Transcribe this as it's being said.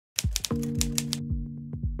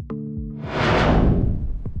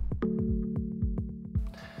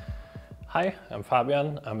Hi, I'm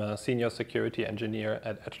Fabian. I'm a senior security engineer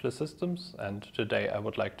at Edgeless Systems, and today I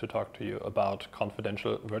would like to talk to you about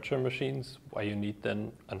confidential virtual machines, why you need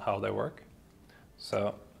them and how they work.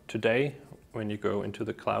 So today, when you go into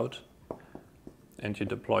the cloud and you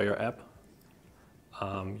deploy your app,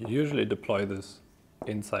 you usually deploy this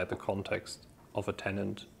inside the context of a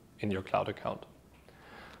tenant in your cloud account.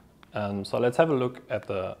 So let's have a look at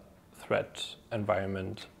the threat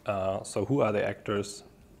environment. So who are the actors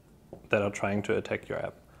that are trying to attack your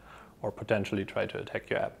app or potentially try to attack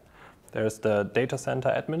your app? There's the data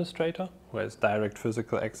center administrator, who has direct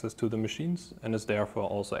physical access to the machines and is therefore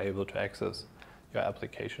also able to access your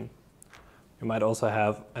application. You might also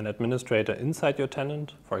have an administrator inside your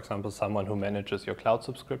tenant, for example, someone who manages your cloud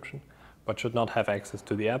subscription, but should not have access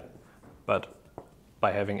to the app, but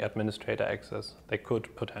by having administrator access, they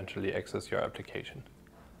could potentially access your application.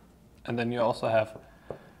 And then you also have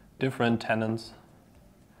different tenants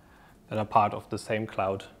that are part of the same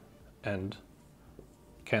cloud and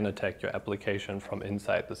can attack your application from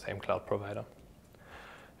inside the same cloud provider.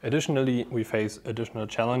 Additionally, we face additional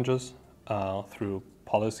challenges through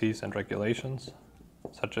policies and regulations,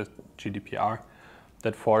 such as GDPR,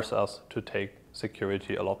 that force us to take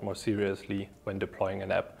security a lot more seriously when deploying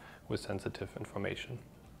an app with sensitive information.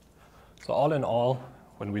 So all in all,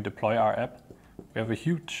 when we deploy our app, we have a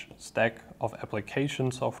huge stack of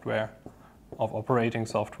application software, of operating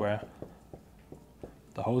software,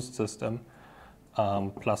 the host system,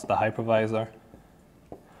 plus the hypervisor.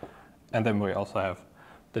 And then we also have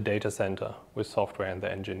the data center with software and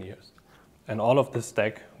the engineers. And all of this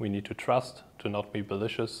stack we need to trust to not be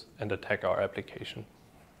malicious and attack our application.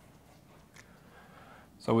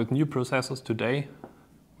 So with new processors today,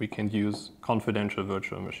 we can use confidential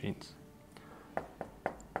virtual machines.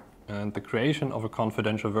 And the creation of a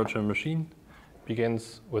confidential virtual machine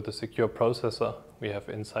begins with a secure processor we have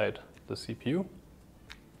inside the CPU.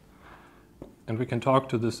 And we can talk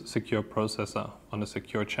to this secure processor on a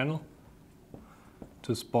secure channel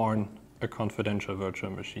to spawn a confidential virtual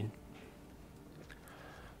machine.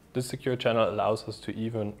 This secure channel allows us to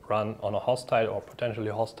even run on a hostile or potentially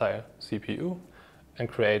hostile CPU and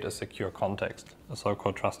create a secure context, a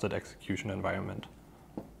so-called trusted execution environment.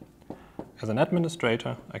 As an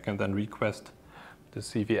administrator, I can then request the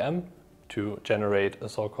CVM to generate a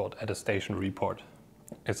so-called attestation report.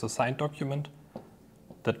 It's a signed document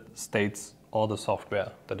that states all the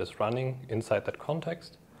software that is running inside that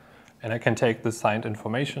context. And I can take this signed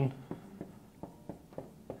information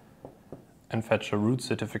and fetch a root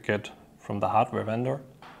certificate from the hardware vendor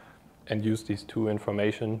and use these two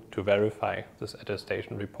information to verify this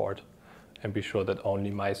attestation report and be sure that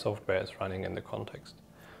only my software is running in the context.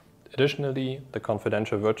 Additionally, the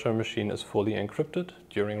confidential virtual machine is fully encrypted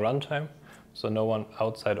during runtime, so no one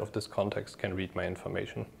outside of this context can read my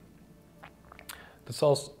information. This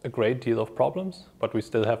solves a great deal of problems, but we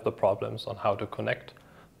still have the problems on how to connect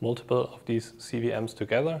multiple of these CVMs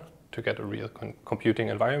together to get a real computing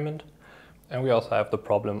environment. And we also have the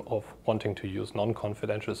problem of wanting to use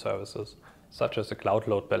non-confidential services, such as a cloud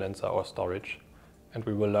load balancer or storage. And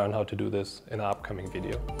we will learn how to do this in an upcoming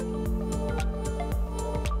video.